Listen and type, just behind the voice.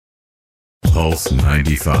Pulse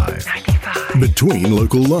 95. Between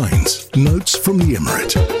local lines, notes from the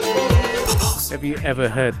Emirate. Have you ever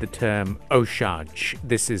heard the term Oshaj?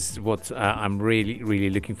 This is what I'm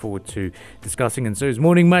really looking forward to discussing. And so as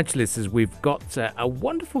Morning Majlis, we've got a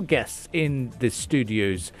wonderful guest in the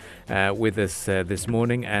studios with us this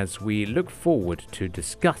morning as we look forward to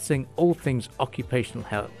discussing all things occupational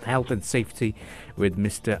health and safety with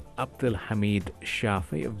Mr. Abdul Hamid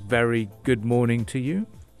Shafi. A very good morning to you.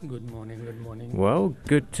 Good morning. Well,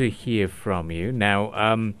 good to hear from you.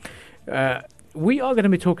 Now, we are going to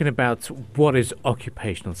be talking about what is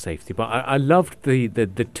occupational safety, but I loved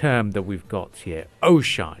the term that we've got here,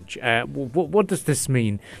 OSHAJ. What does this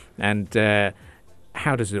mean, and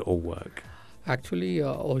how does it all work? Actually,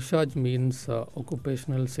 OSHAJ means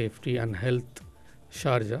Occupational Safety and Health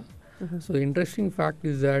Sharjah. So the interesting fact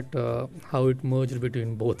is that how it merged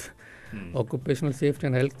between both. Occupational Safety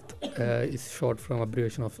and Health is short from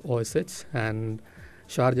abbreviation of OSH, and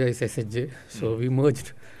Sharjah is SHJ. So we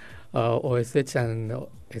merged OSH and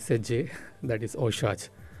SHJ, that is OSHAJ.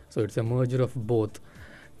 So it's a merger of both.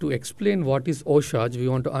 To explain what is OSHAJ, we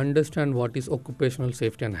want to understand what is occupational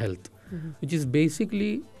safety and health, which is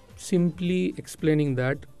basically simply explaining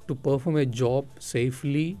that to perform a job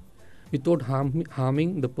safely without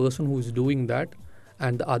harming the person who is doing that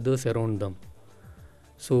and the others around them.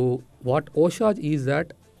 So what OSHAJ is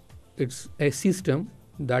that it's a system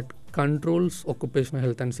that controls occupational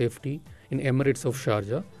health and safety in Emirates of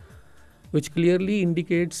Sharjah, which clearly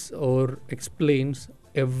indicates or explains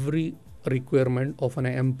every requirement of an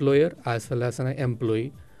employer as well as an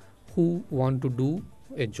employee who want to do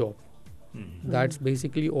a job. That's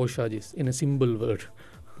basically OSHAJ is in a simple word.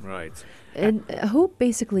 Right. And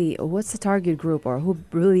what's the target group, or who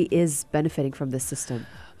really is benefiting from this system?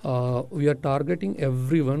 We are targeting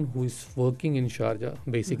everyone who is working in Sharjah,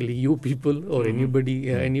 basically you people or anybody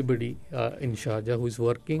in Sharjah who is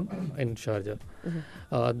working in Sharjah.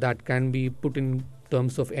 That can be put in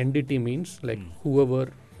terms of entity, means like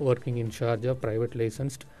whoever working in Sharjah, private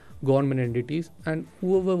licensed, government entities, and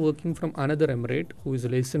whoever working from another emirate who is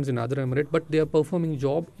licensed in other emirate, but they are performing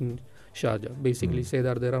job in Sharjah. Basically say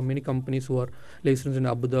that there are many companies who are licensed in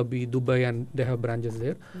Abu Dhabi, Dubai, and they have branches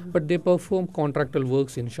there, but they perform contractual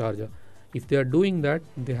works in Sharjah. If they are doing that,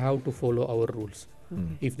 they have to follow our rules.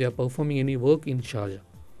 If they are performing any work in Sharjah.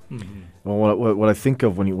 Well, what I think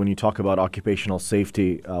of when you talk about occupational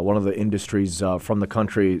safety, one of the industries from the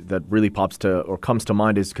country that really comes to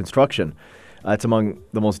mind is construction. It's among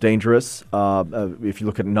the most dangerous. If you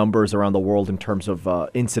look at numbers around the world in terms of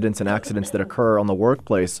incidents and accidents that occur on the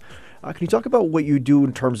workplace, can you talk about what you do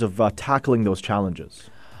in terms of tackling those challenges?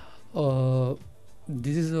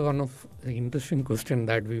 This is one of the interesting question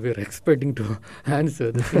that we were expecting to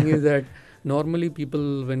answer. The thing is that normally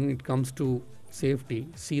people, when it comes to safety,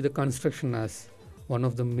 see the construction as one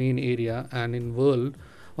of the main area, and in world,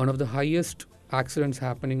 one of the highest accidents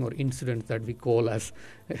happening or incidents that we call as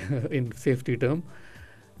in safety term,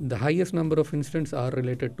 the highest number of incidents are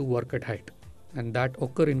related to work at height, and that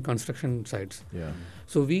occur in construction sites.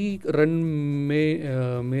 So we run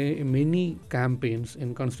many campaigns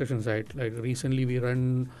in construction sites. Like recently we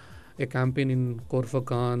run a campaign in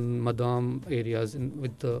Korfakan, Madam areas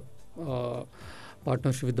with the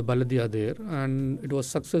partnership with the Baladia there, and it was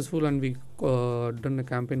successful, and we done a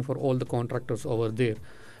campaign for all the contractors over there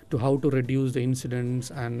to how to reduce the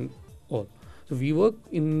incidents and all. So we work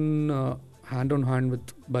in hand on hand with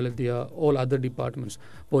Baladia, all other departments,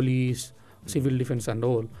 police, civil defense and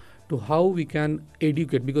all, to how we can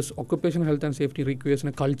educate, because occupational health and safety requires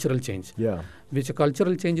a cultural change. Which a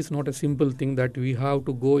cultural change is not a simple thing that we have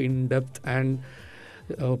to go in depth and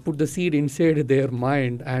put the seed inside their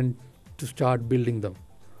mind and to start building them.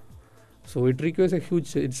 So it requires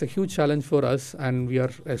it's a huge challenge for us, and we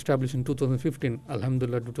are established in 2015,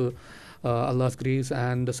 Alhamdulillah, due to Allah's grace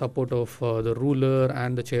and the support of the ruler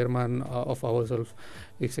and the chairman of ourselves,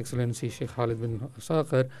 His Excellency Sheikh Khalid bin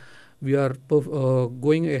Saqar. We are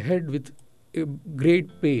going ahead with a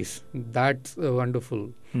great pace. That's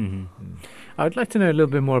wonderful. I would like to know a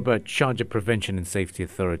little bit more about Sharjah Prevention and Safety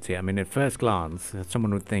Authority. I mean, at first glance,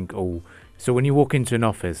 someone would think, so when you walk into an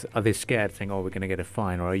office, are they scared saying, we're going to get a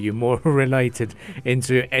fine? Or are you more related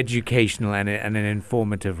into educational and an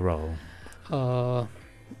informative role? The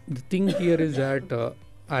thing here is that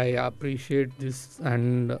I appreciate this,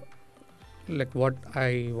 and like what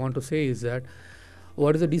I want to say is that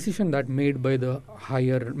what is the decision that made by the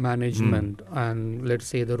higher management and let's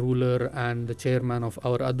say the ruler and the chairman of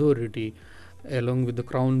our authority along with the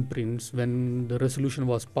crown prince, when the resolution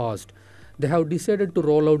was passed, they have decided to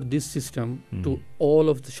roll out this system to all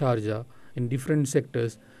of the Sharjah in different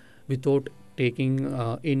sectors without taking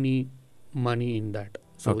any money in that.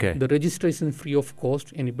 So Okay. the registration is free of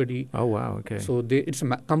cost. Anybody. Oh, wow. Okay. So it's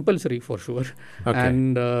compulsory for sure, Okay.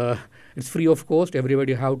 and it's free of cost.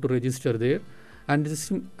 Everybody have to register there, and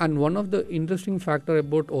one of the interesting factor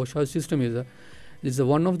about OSHA system is this is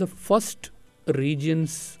one of the first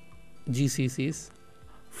regions GCCs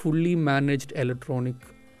fully managed electronic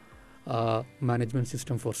management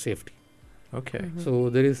system for safety. Okay. So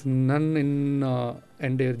there is none in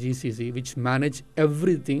entire GCC which manage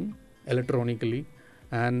everything electronically,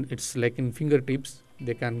 and it's like in fingertips.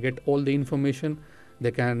 They can get all the information.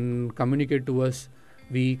 They can communicate to us.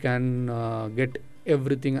 We can get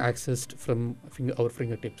everything accessed from our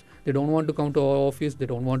fingertips. They don't want to come to our office. They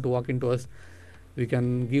don't want to walk into us. We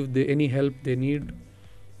can give any help they need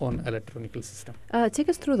on electronical system. Take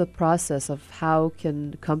us through the process of how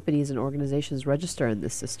can companies and organizations register in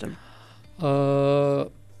this system.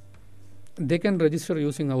 They can register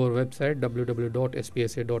using our website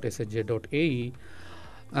www.spsa.saj.ae,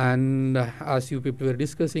 and as you people were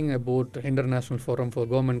discussing about International Forum for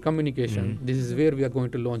Government Communication, this is where we are going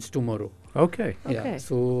to launch tomorrow. Okay. Okay. Yeah.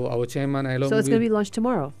 So our chairman along So it's with going to be launched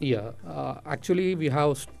tomorrow. yeah. Actually, we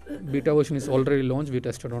have beta version is already launched. We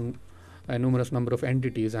tested on a numerous number of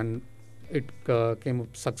entities, and it came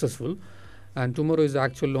up successful. And tomorrow is the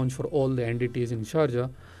actual launch for all the entities in Sharjah.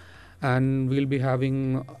 And we'll be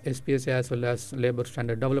having SPSA as well as Labour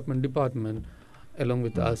Standard Development Department along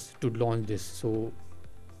with us to launch this. So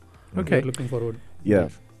Okay. we're looking forward. Yeah.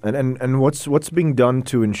 And what's being done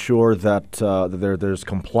to ensure that there's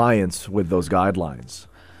compliance with those guidelines?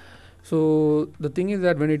 So the thing is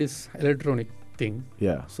that when it is electronic thing,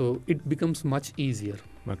 Yeah. so it becomes much easier.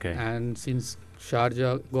 Okay. And since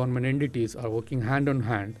Sharjah government entities are working hand on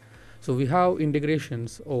hand, so we have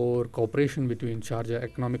integrations or cooperation between Sharjah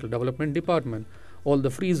Economic Development Department, all the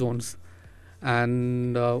free zones,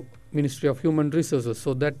 and Ministry of Human Resources,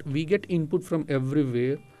 so that we get input from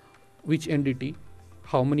everywhere, which entity,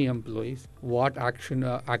 how many employees, what action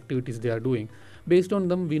activities they are doing. Based on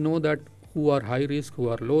them, we know that who are high risk, who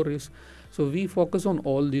are low risk. So we focus on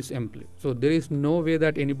all these employees. So there is no way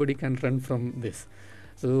that anybody can run from this.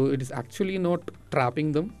 So it is actually not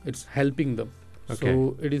trapping them, it's helping them. Okay.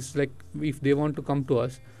 So it is like if they want to come to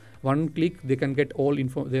us, one click they can get all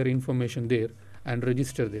their information there and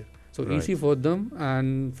register there. So Right. easy for them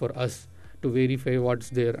and for us to verify what's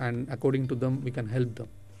there, and according to them we can help them.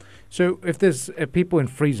 So if there's people in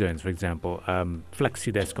free zones, for example,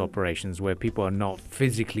 flexi-desk operations where people are not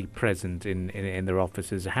physically present in their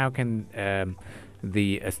offices, how can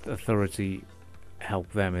the authority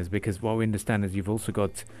help them? Is because what we understand is you've also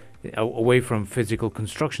got, away from physical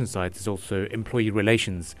construction sites, is also employee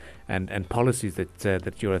relations and policies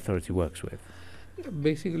that your authority works with.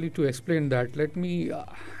 Basically, to explain that, let me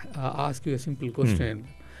ask you a simple question.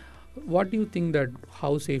 What do you think that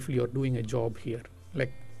how safely you're doing a job here?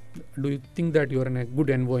 Like, do you think that you're in a good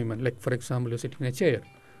environment? Like, for example, you're sitting in a chair.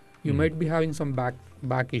 You might be having some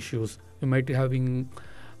back issues. You might be having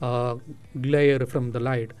glare from the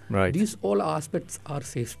light. Right. These all aspects are a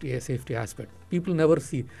safety aspect. People never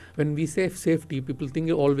see. When we say safety, people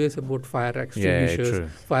think always about fire extinguishers, true.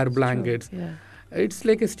 fire blankets. Yeah. It's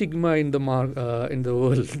like a stigma in the world.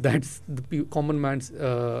 That's the common man's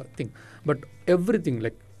thing. But everything,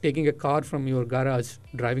 like taking a car from your garage,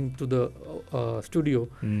 driving to the studio,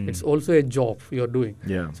 it's also a job you're doing.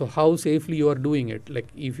 Yeah. So how safely you are doing it? Like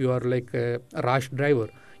if you are like a rash driver,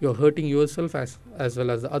 you're hurting yourself as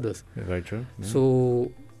well as the others. Very true. Yeah.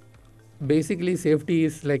 So basically, safety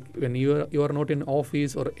is like when you are not in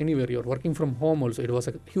office or anywhere, you're working from home. Also, it was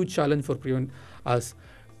a huge challenge for us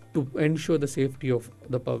to ensure the safety of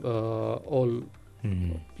the all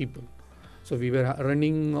people. So we were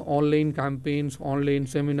running online campaigns, online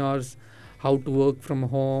seminars, how to work from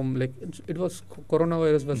home. Like it was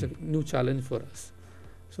coronavirus was a new challenge for us.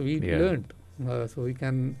 So we learned. So we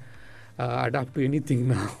can adapt to anything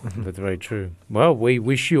now. That's very true. Well, we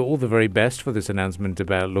wish you all the very best for this announcement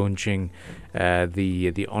about launching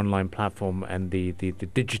the online platform and the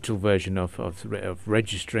digital version of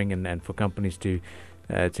registering and for companies to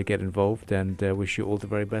get involved, and wish you all the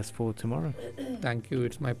very best for tomorrow. Thank you.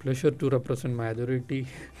 It's my pleasure to represent my authority.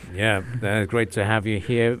 Yeah, great to have you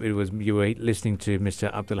here. You were listening to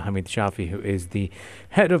Mr. Abdul Hamid Shafi, who is the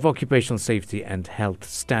head of Occupational Safety and Health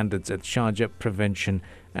Standards at Sharjah Prevention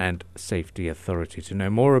and Safety Authority. To know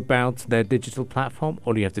more about their digital platform,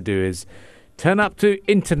 all you have to do is turn up to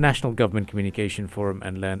International Government Communication Forum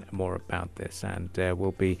and learn more about this. And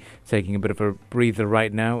we'll be taking a bit of a breather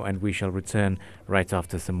right now, and we shall return right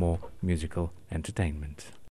after some more musical entertainment.